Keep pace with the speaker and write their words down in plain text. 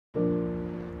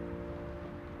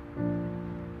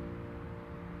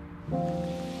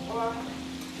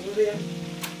bien?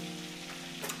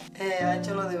 ¿Ha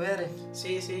hecho los deberes?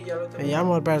 Sí, ya lo tengo. Me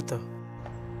llamo Alberto.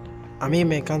 A mí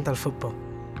me encanta el fútbol.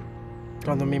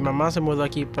 Cuando mi mamá se mudó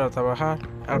aquí para trabajar,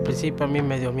 al principio a mí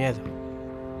me dio miedo.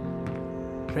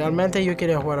 Realmente yo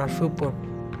quería jugar al fútbol,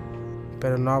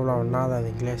 pero no hablaba nada de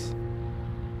inglés.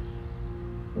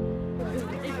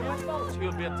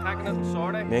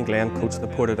 Me and Glenn coached the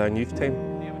Portadown youth team.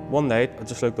 One night, I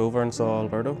just looked over and saw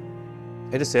Alberto.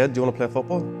 I just said, "Do you want to play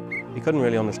football?" He couldn't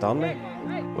really understand me.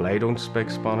 Well, I don't speak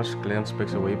Spanish. Glenn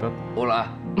speaks a wee bit. Hola.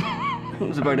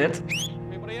 That's about it.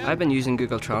 I've been using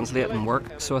Google Translate in work,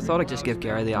 so I thought I'd just give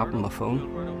Gary the app on my phone.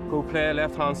 Go play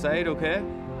left-hand side, okay?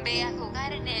 Ve a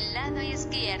jugar en el lado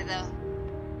izquierdo.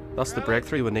 That's the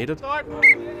breakthrough we needed.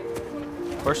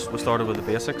 First, we started with the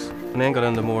basics, and then got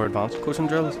into more advanced coaching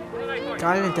drills.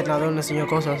 Cada entrenador nos enseñó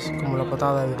cosas como la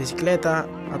patada de bicicleta,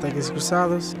 ataques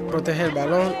cruzados, proteger el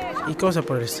balón y cosas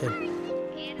por el estilo.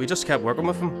 We just kept working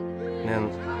with him, and then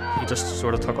he just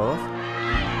sort of took off.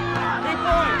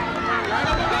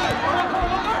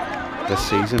 This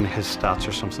season, his stats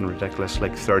are something ridiculous,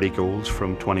 like 30 goals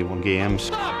from 21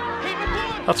 games.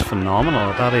 That's phenomenal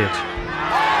at that age.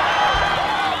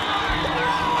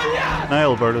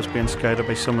 Now Alberto's being scouted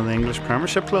by some of the English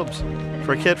Premiership clubs.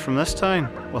 For a kid from this town,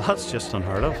 well, that's just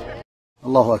unheard of.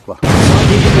 Allahu Akbar.